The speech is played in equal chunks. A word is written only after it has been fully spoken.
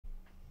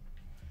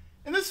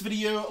this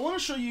video, I want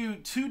to show you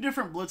two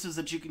different blitzes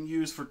that you can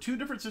use for two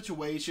different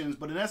situations,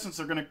 but in essence,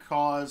 they're going to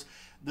cause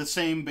the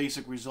same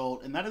basic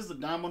result, and that is the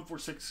dime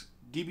 146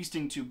 DB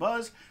Sting 2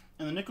 Buzz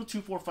and the nickel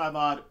 245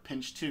 odd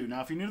pinch 2.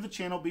 Now, if you're new to the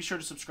channel, be sure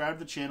to subscribe to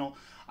the channel.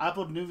 I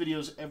upload new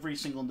videos every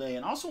single day.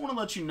 And I also want to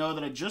let you know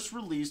that I just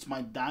released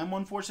my dime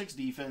 146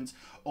 defense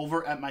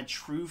over at my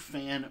True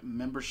Fan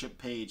membership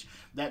page.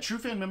 That True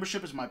Fan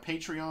membership is my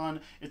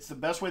Patreon. It's the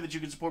best way that you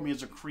can support me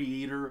as a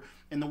creator.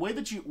 And the way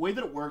that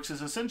it works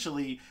is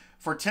essentially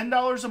for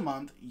 $10 a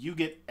month, you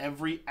get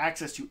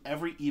access to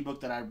every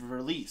ebook that I've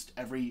released,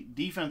 every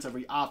defense,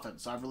 every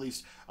offense. So I've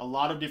released a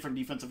lot of different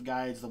defensive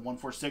guides, the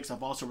 146.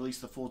 I've also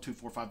released the full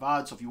 245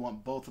 odds. So if you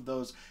want both of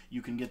those,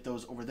 you can get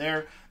those over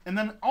there. And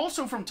then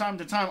also from time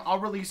to time, I'll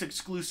release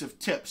exclusive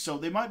tips. So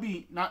they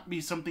might not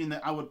be something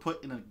that I would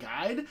put in a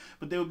guide,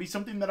 but they would be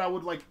something that I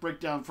would like break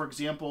down. For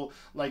example,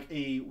 like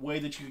a way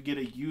that you could get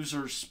a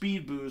user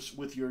speed boost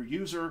with your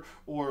user,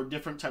 or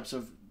different types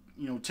of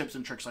tips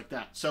and tricks like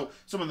that. So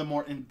some of the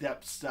more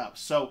in-depth stuff.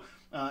 So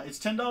it's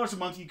 $10 a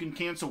month. You can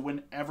cancel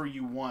whenever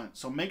you want.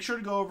 So make sure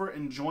to go over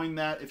and join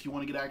that if you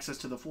want to get access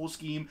to the full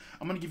scheme.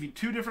 I'm going to give you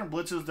two different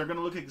blitzes. They're going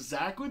to look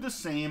exactly the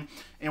same,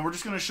 and we're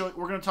going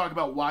to talk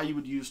about why you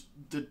would use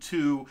the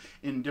two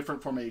in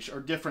different formation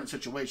or different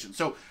situations.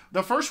 So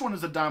the first one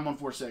is the dime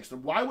 146.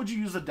 Why would you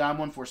use the dime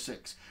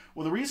 146?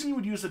 Well, the reason you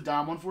would use the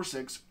dime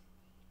 146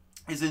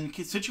 is in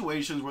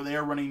situations where they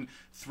are running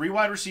 3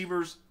 wide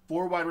receivers,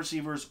 4 wide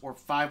receivers, or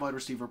 5 wide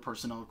receiver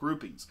personnel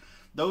groupings.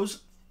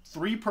 Those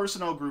 3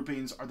 personnel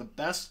groupings are the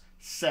best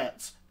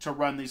sets to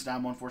run these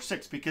dime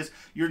 146 because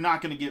you're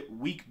not going to get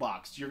weak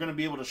boxed. You're going to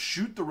be able to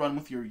shoot the run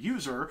with your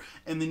user,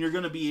 and then you're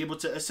going to be able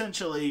to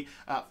essentially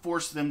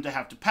force them to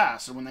have to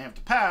pass. And when they have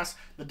to pass,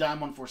 the dime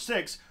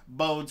 146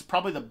 bodes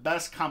probably the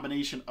best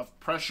combination of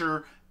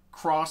pressure,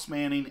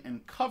 cross-manning,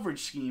 and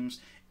coverage schemes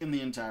in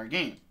the entire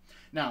game.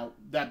 Now,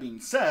 that being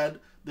said,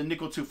 the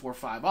nickel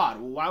 245 odd.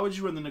 Well, why would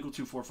you run the nickel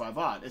 245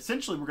 odd?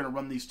 Essentially, we're going to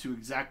run these two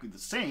exactly the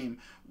same,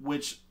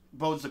 which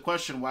bodes the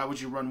question, why would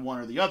you run one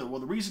or the other?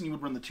 Well, the reason you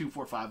would run the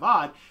 245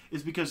 odd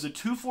is because the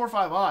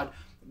 245 odd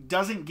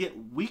doesn't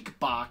get weak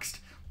boxed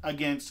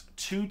against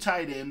 2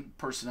 tight end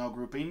personnel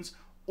groupings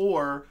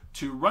or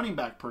 2 running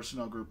back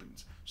personnel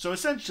groupings. So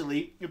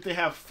essentially, if they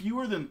have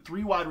fewer than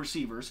 3 wide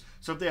receivers,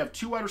 so if they have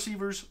 2 wide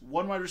receivers,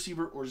 1 wide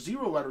receiver, or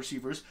 0 wide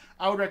receivers,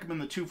 I would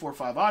recommend the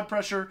 245 odd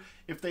pressure.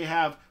 If they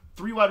have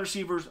 3 wide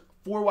receivers,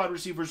 4 wide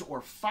receivers,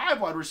 or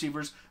 5 wide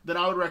receivers, then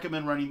I would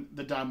recommend running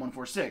the dime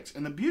 146.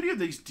 And the beauty of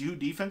these two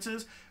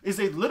defenses is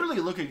they literally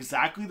look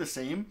exactly the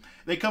same.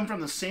 They come from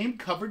the same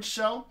coverage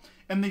shell,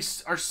 and they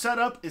are set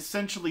up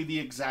essentially the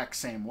exact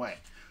same way.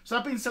 So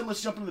that being said,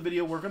 let's jump into the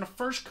video. We're going to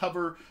first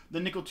cover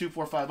the nickel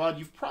 245 odd.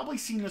 You've probably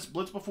seen this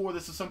blitz before.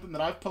 This is something that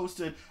I've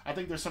posted. I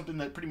think there's something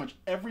that pretty much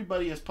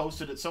everybody has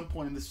posted at some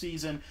point in the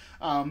season,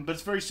 but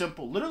it's very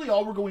simple. Literally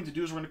all we're going to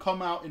do is we're going to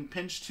come out and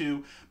pinch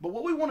 2, but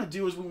what we want to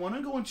do is we want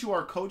to go into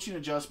our coaching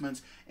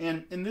adjustments,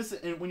 and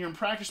when you're in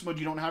practice mode,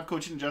 you don't have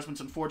coaching adjustments,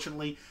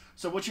 unfortunately.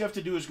 So what you have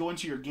to do is go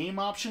into your game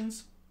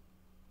options,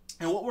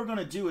 and what we're going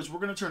to do is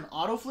we're going to turn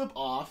auto flip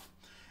off.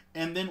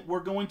 And then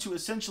we're going to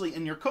essentially,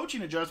 in your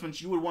coaching adjustments,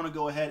 you would want to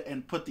go ahead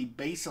and put the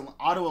base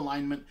auto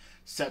alignment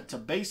set to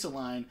base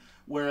align,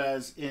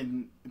 whereas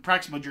in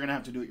practice mode, you're going to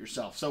have to do it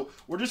yourself. So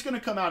we're just going to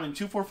come out in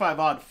 245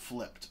 odd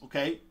flipped,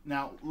 okay?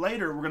 Now,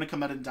 later, we're going to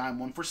come out in dime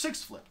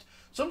 146 flipped.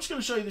 So I'm just going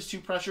to show you these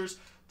 2 pressures.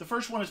 The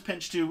first one is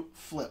pinch 2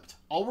 flipped.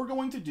 All we're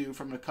going to do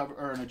from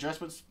an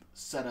adjustment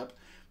setup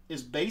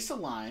is base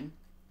align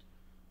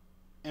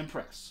and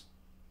press.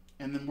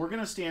 And then we're going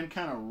to stand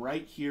kind of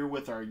right here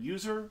with our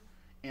user.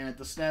 And at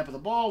the snap of the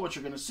ball, what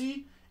you're going to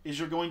see is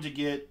you're going to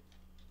get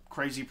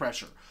crazy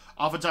pressure.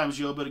 Oftentimes,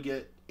 you'll be able to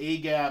get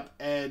A-gap,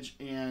 edge,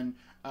 and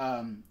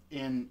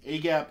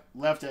A-gap,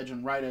 left edge,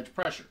 and right edge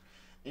pressure.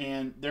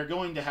 And they're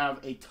going to have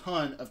a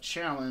ton of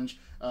challenge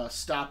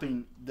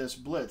stopping this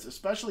blitz,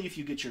 especially if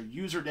you get your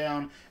user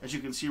down. As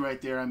you can see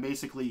right there, I'm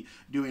basically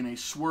doing a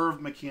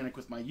swerve mechanic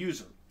with my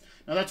user.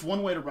 Now, that's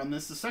one way to run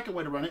this. The second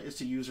way to run it is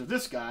to user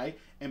this guy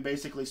and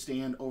basically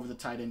stand over the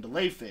tight end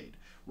delay fade.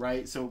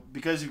 Right, so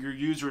because if your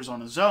user is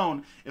on a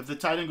zone, if the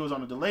tight end goes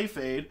on a delay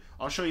fade,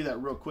 I'll show you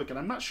that real quick, and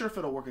I'm not sure if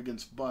it'll work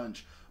against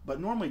bunch, but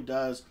normally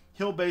does.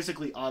 He'll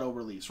basically auto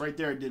release. Right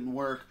there, it didn't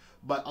work,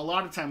 but a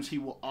lot of times he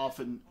will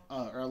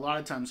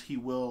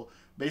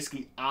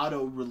basically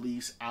auto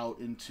release out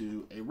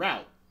into a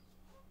route.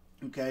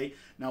 Okay,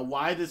 now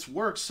why this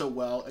works so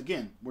well,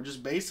 again, we're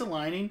just base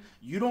aligning.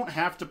 You don't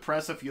have to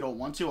press if you don't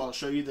want to. I'll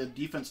show you the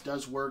defense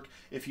does work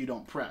if you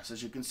don't press.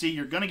 As you can see,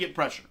 you're going to get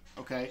pressure,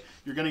 okay?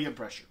 You're going to get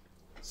pressure.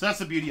 So that's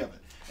the beauty of it.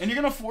 And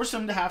you're going to force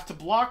them to have to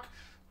block,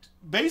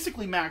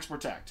 basically max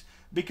protect.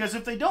 Because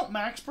if they don't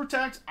max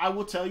protect, I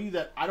will tell you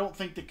that I don't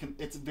think that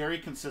it's very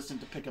consistent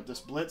to pick up this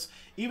blitz.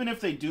 Even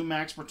if they do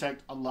max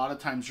protect, a lot of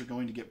times you're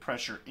going to get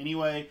pressure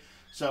anyway.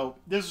 So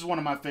this is one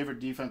of my favorite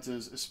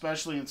defenses,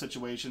 especially in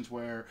situations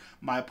where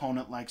my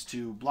opponent likes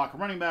to block a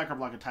running back or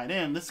block a tight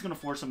end. This is going to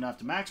force them to have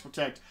to max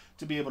protect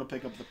to be able to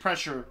pick up the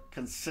pressure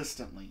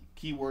consistently.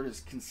 Keyword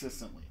is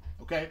consistently,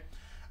 okay?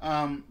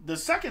 The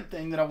second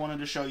thing that I wanted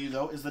to show you,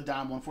 though, is the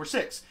dime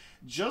 146.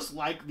 Just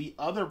like the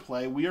other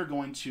play, we are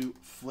going to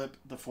flip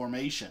the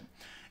formation.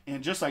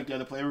 And just like the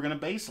other play, we're going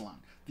to baseline.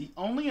 The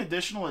only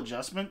additional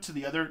adjustment to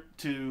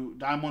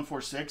dime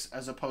 146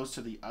 as opposed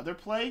to the other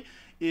play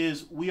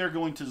is we are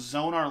going to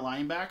zone our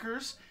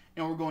linebackers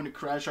and we're going to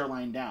crash our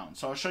line down.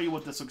 So I'll show you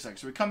what this looks like.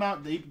 So we come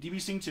out,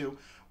 DB Sting 2,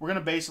 we're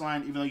going to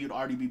baseline, even though you'd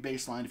already be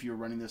baseline if you were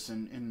running this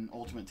in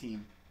Ultimate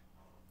Team.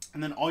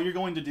 And then all you're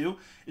going to do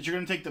is you're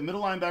going to take the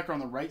middle linebacker on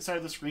the right side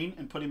of the screen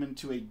and put him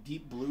into a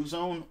deep blue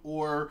zone,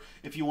 or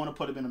if you want to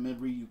put him in a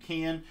mid-read, you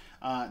can.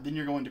 Then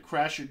you're going to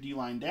crash your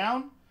D-line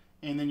down,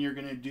 and then you're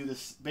going to do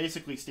this,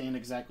 basically stand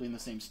exactly in the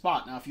same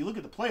spot. Now, if you look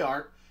at the play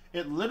art,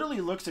 it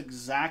literally looks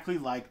exactly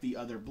like the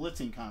other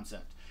blitzing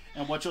concept.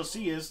 And what you'll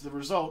see is the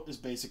result is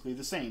basically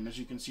the same. As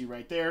you can see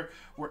right there,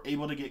 we're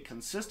able to get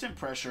consistent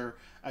pressure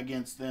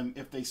against them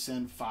if they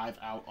send 5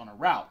 out on a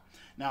route.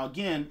 Now,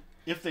 again,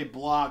 if they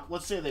block,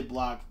 let's say they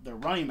block their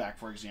running back,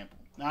 for example.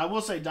 Now, I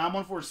will say dime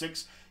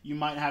 146, you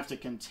might have to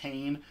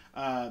contain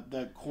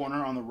the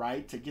corner on the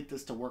right to get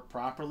this to work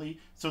properly.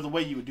 So the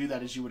way you would do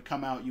that is you would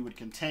come out, you would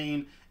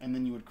contain, and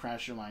then you would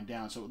crash your line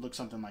down. So it would look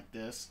something like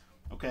this.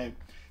 Okay,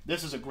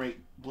 this is a great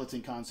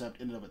blitzing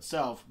concept in and of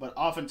itself, but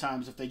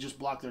oftentimes if they just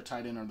block their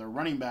tight end or their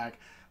running back,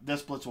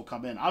 this blitz will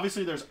come in.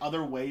 Obviously, there's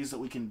other ways that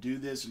we can do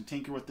this and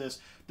tinker with this.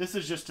 This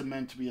is just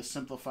meant to be a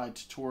simplified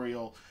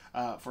tutorial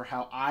for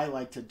how I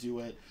like to do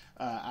it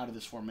out of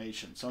this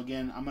formation. So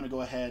again, I'm going to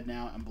go ahead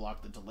now and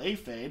block the delay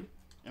fade,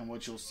 and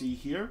what you'll see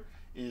here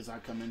is I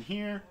come in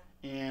here,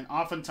 and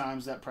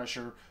oftentimes that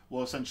pressure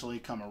will essentially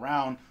come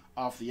around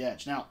off the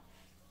edge. Now,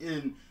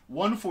 in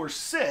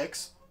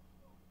 146,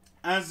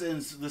 as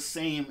is the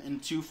same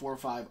in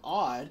 2-4-5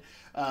 odd,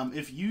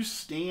 if you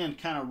stand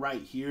kind of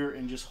right here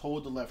and just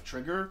hold the left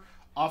trigger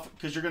off,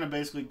 because you're going to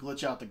basically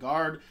glitch out the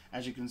guard,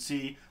 as you can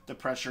see, the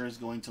pressure is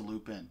going to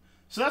loop in.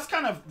 So that's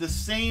kind of the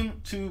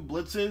same two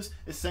blitzes,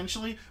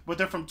 essentially, but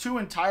they're from two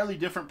entirely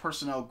different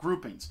personnel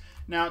groupings.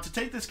 Now, to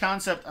take this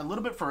concept a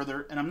little bit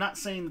further, and I'm not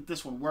saying that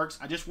this one works,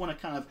 I just want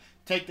to kind of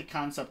take the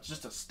concept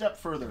just a step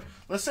further.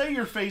 Let's say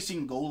you're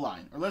facing goal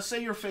line, or let's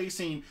say you're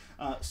facing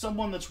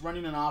someone that's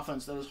running an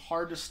offense that is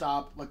hard to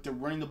stop, like they're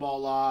running the ball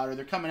a lot, or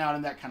they're coming out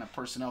in that kind of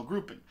personnel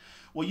grouping.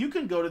 Well, you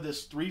can go to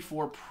this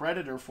 3-4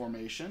 predator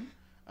formation.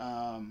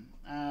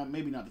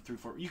 Maybe not the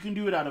 3-4. You can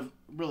do it out of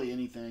really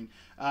anything.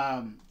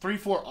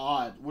 3-4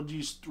 odd. We'll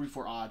use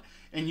 3-4 odd.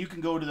 And you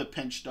can go to the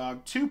pinch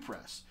dog 2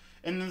 press.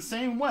 And in the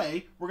same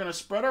way, we're going to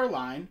spread our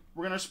line.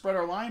 We're going to spread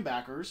our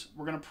linebackers.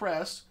 We're going to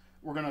press.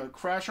 We're going to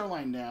crash our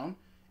line down.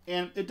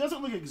 And it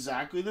doesn't look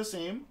exactly the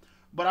same,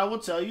 but I will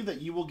tell you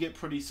that you will get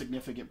pretty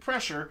significant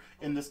pressure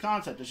in this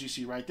concept. As you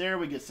see right there,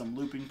 we get some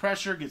looping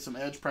pressure, get some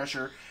edge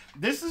pressure.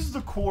 This is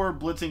the core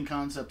blitzing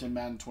concept in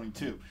Madden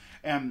 22.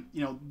 And,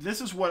 you know,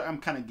 this is what I'm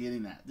kind of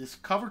getting at. This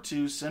cover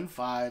 2, send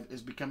 5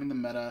 is becoming the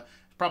meta.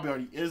 It probably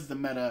already is the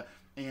meta.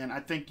 And I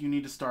think you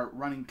need to start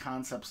running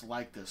concepts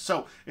like this.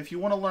 So if you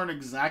want to learn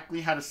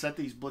exactly how to set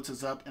these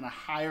blitzes up in a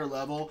higher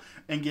level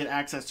and get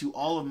access to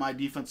all of my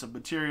defensive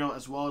material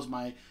as well as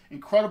my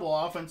incredible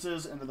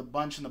offenses into the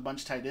bunch and the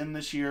bunch tight end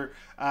this year,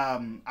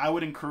 I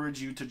would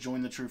encourage you to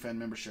join the True Fan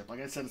membership.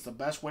 Like I said, it's the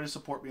best way to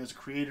support me as a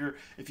creator.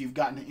 If you've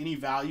gotten any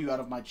value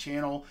out of my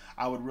channel,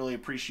 I would really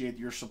appreciate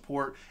your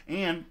support.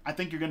 And I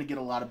think you're going to get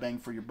a lot of bang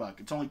for your buck.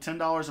 It's only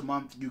 $10 a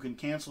month. You can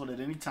cancel it at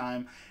any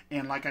time.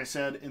 And like I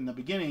said in the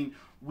beginning,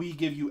 we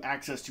give you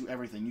access to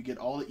everything. You get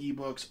all the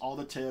ebooks, all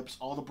the tips,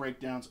 all the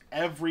breakdowns,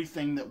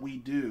 everything that we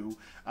do.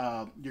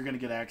 You're going to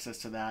get access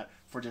to that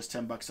for just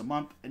 $10 a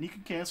month, and you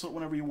can cancel it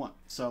whenever you want.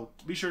 So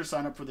be sure to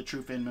sign up for the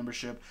True Fan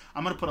membership.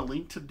 I'm going to put a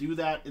link to do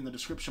that in the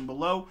description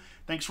below.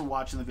 Thanks for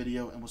watching the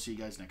video, and we'll see you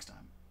guys next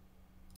time.